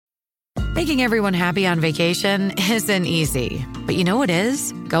Making everyone happy on vacation isn't easy, but you know what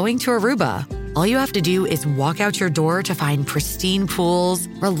is? Going to Aruba. All you have to do is walk out your door to find pristine pools,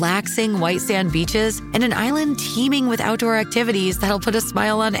 relaxing white sand beaches, and an island teeming with outdoor activities that'll put a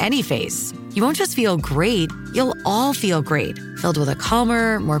smile on any face. You won't just feel great, you'll all feel great, filled with a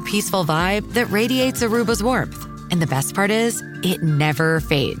calmer, more peaceful vibe that radiates Aruba's warmth. And the best part is, it never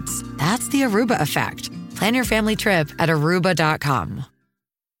fades. That's the Aruba effect. Plan your family trip at Aruba.com.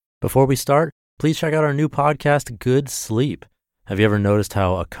 Before we start, please check out our new podcast, Good Sleep. Have you ever noticed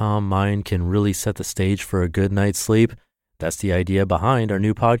how a calm mind can really set the stage for a good night's sleep? That's the idea behind our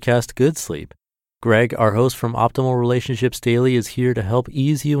new podcast, Good Sleep. Greg, our host from Optimal Relationships Daily, is here to help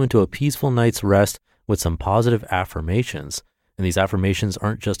ease you into a peaceful night's rest with some positive affirmations. And these affirmations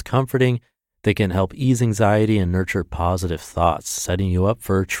aren't just comforting, they can help ease anxiety and nurture positive thoughts, setting you up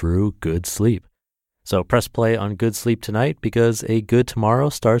for true good sleep. So press play on Good Sleep tonight because a good tomorrow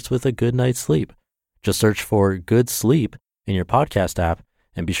starts with a good night's sleep. Just search for Good Sleep in your podcast app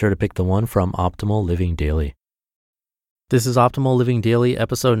and be sure to pick the one from Optimal Living Daily. This is Optimal Living Daily,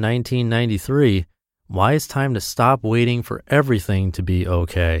 episode 1993, Why It's Time to Stop Waiting for Everything to Be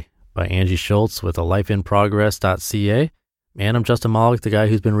Okay, by Angie Schultz with alifeinprogress.ca. And I'm Justin Malik, the guy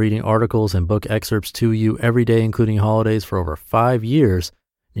who's been reading articles and book excerpts to you every day, including holidays, for over 5 years,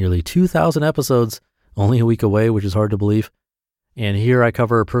 nearly 2,000 episodes, only a week away, which is hard to believe. And here I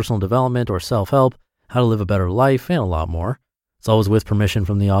cover personal development or self-help, how to live a better life, and a lot more. It's always with permission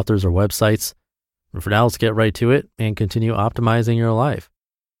from the authors or websites. And for now, let's get right to it and continue optimizing your life.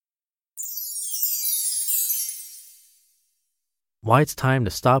 Why It's Time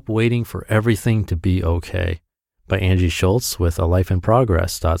to Stop Waiting for Everything to Be Okay, by Angie Schultz with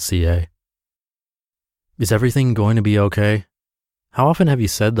alifeinprogress.ca. Is everything going to be okay? How often have you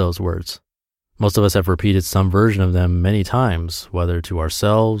said those words? Most of us have repeated some version of them many times, whether to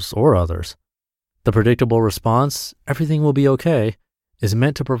ourselves or others. The predictable response, everything will be okay, is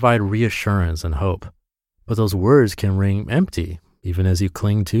meant to provide reassurance and hope. But those words can ring empty, even as you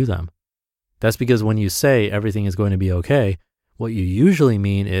cling to them. That's because when you say everything is going to be okay, what you usually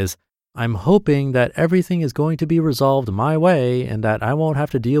mean is, I'm hoping that everything is going to be resolved my way and that I won't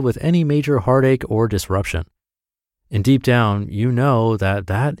have to deal with any major heartache or disruption. And deep down, you know that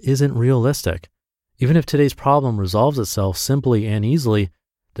that isn't realistic. Even if today's problem resolves itself simply and easily,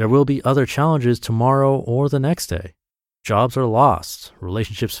 there will be other challenges tomorrow or the next day. Jobs are lost,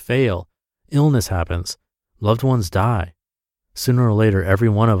 relationships fail, illness happens, loved ones die. Sooner or later, every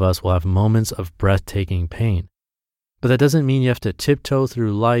one of us will have moments of breathtaking pain. But that doesn't mean you have to tiptoe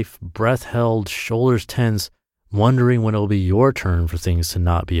through life, breath held, shoulders tense, wondering when it will be your turn for things to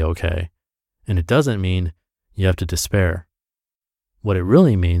not be okay. And it doesn't mean you have to despair. What it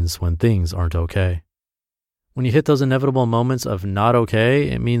really means when things aren't okay. When you hit those inevitable moments of not okay,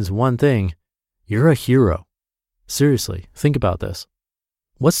 it means one thing: you're a hero. Seriously, think about this.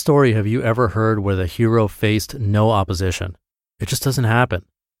 What story have you ever heard where the hero faced no opposition? It just doesn't happen.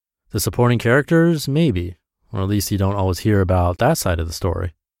 The supporting characters, maybe, or at least you don't always hear about that side of the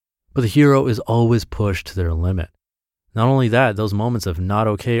story. But the hero is always pushed to their limit. Not only that, those moments of not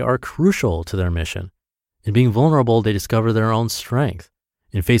okay are crucial to their mission. In being vulnerable, they discover their own strength.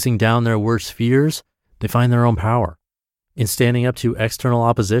 In facing down their worst fears, they find their own power. In standing up to external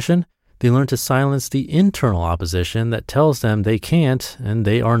opposition, they learn to silence the internal opposition that tells them they can't and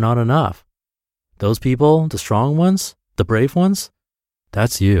they are not enough. Those people, the strong ones, the brave ones,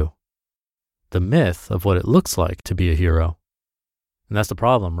 that's you. The myth of what it looks like to be a hero. And that's the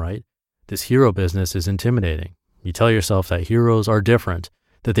problem, right? This hero business is intimidating. You tell yourself that heroes are different,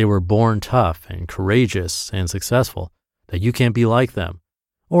 that they were born tough and courageous and successful, that you can't be like them.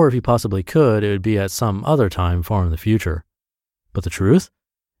 Or if you possibly could, it would be at some other time far in the future. But the truth?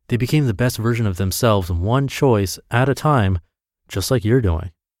 They became the best version of themselves one choice at a time, just like you're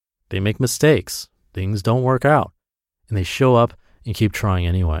doing. They make mistakes, things don't work out, and they show up and keep trying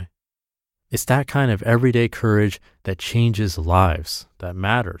anyway. It's that kind of everyday courage that changes lives, that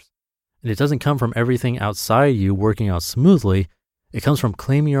matters. And it doesn't come from everything outside you working out smoothly. It comes from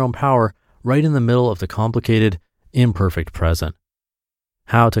claiming your own power right in the middle of the complicated, imperfect present.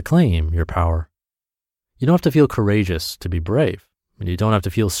 How to claim your power. You don't have to feel courageous to be brave, and you don't have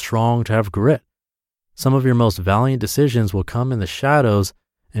to feel strong to have grit. Some of your most valiant decisions will come in the shadows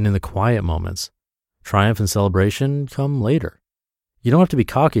and in the quiet moments. Triumph and celebration come later. You don't have to be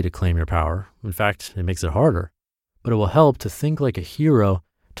cocky to claim your power. In fact, it makes it harder. But it will help to think like a hero,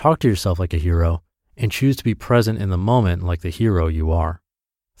 talk to yourself like a hero, and choose to be present in the moment like the hero you are.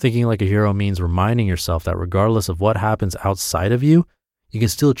 Thinking like a hero means reminding yourself that regardless of what happens outside of you, you can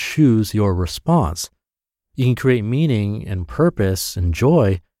still choose your response. You can create meaning and purpose and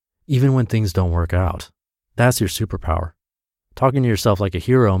joy even when things don't work out. That's your superpower. Talking to yourself like a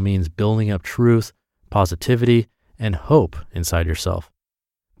hero means building up truth, positivity, and hope inside yourself.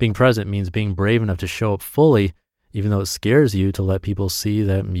 Being present means being brave enough to show up fully, even though it scares you to let people see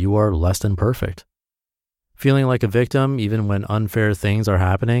that you are less than perfect. Feeling like a victim, even when unfair things are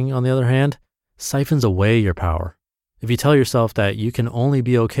happening, on the other hand, siphons away your power. If you tell yourself that you can only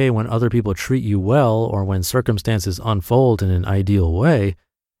be okay when other people treat you well or when circumstances unfold in an ideal way,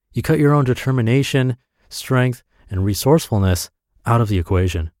 you cut your own determination, strength, and resourcefulness out of the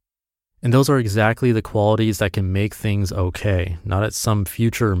equation. And those are exactly the qualities that can make things okay, not at some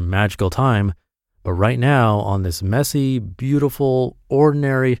future magical time, but right now on this messy, beautiful,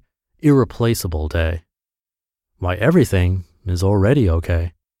 ordinary, irreplaceable day. Why everything is already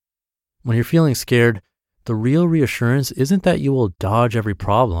okay. When you're feeling scared, the real reassurance isn't that you will dodge every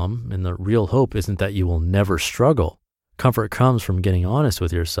problem, and the real hope isn't that you will never struggle. Comfort comes from getting honest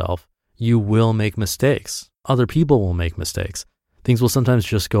with yourself. You will make mistakes. Other people will make mistakes. Things will sometimes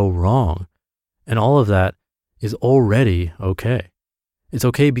just go wrong. And all of that is already okay. It's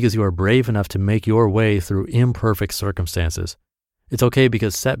okay because you are brave enough to make your way through imperfect circumstances. It's okay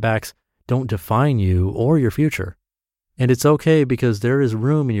because setbacks don't define you or your future. And it's okay because there is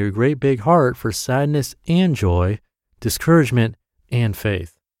room in your great big heart for sadness and joy, discouragement and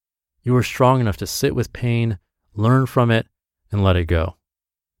faith. You are strong enough to sit with pain, learn from it, and let it go.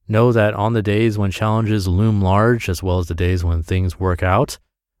 Know that on the days when challenges loom large, as well as the days when things work out,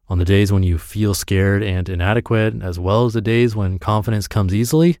 on the days when you feel scared and inadequate, as well as the days when confidence comes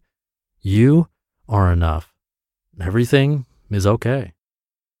easily, you are enough. Everything is okay.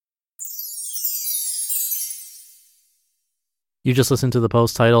 You just listened to the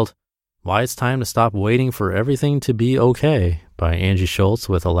post titled, Why It's Time to Stop Waiting for Everything to Be Okay by Angie Schultz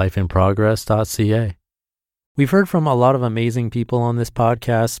with alifeinprogress.ca. We've heard from a lot of amazing people on this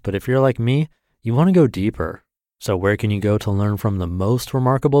podcast, but if you're like me, you want to go deeper. So where can you go to learn from the most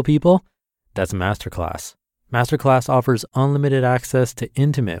remarkable people? That's Masterclass. Masterclass offers unlimited access to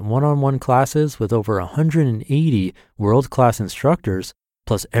intimate one-on-one classes with over 180 world-class instructors.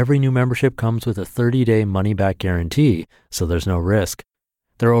 Plus, every new membership comes with a 30-day money-back guarantee, so there's no risk.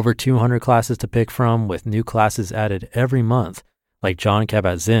 There are over 200 classes to pick from, with new classes added every month, like Jon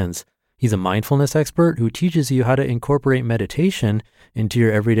Kabat-Zinn's. He's a mindfulness expert who teaches you how to incorporate meditation into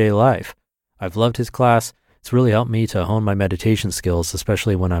your everyday life. I've loved his class. It's really helped me to hone my meditation skills,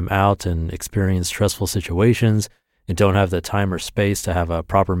 especially when I'm out and experience stressful situations and don't have the time or space to have a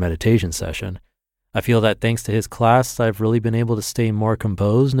proper meditation session. I feel that thanks to his class, I've really been able to stay more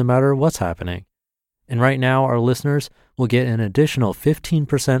composed no matter what's happening. And right now, our listeners will get an additional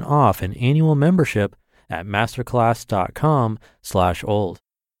 15% off an annual membership at masterclass.com/old.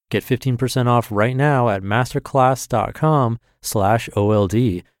 Get 15% off right now at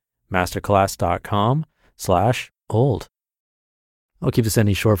masterclass.com/OLD, masterclass.com/old. I'll keep this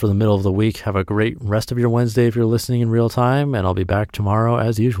ending short for the middle of the week. Have a great rest of your Wednesday if you're listening in real time, and I'll be back tomorrow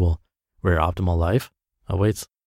as usual, where your optimal life awaits.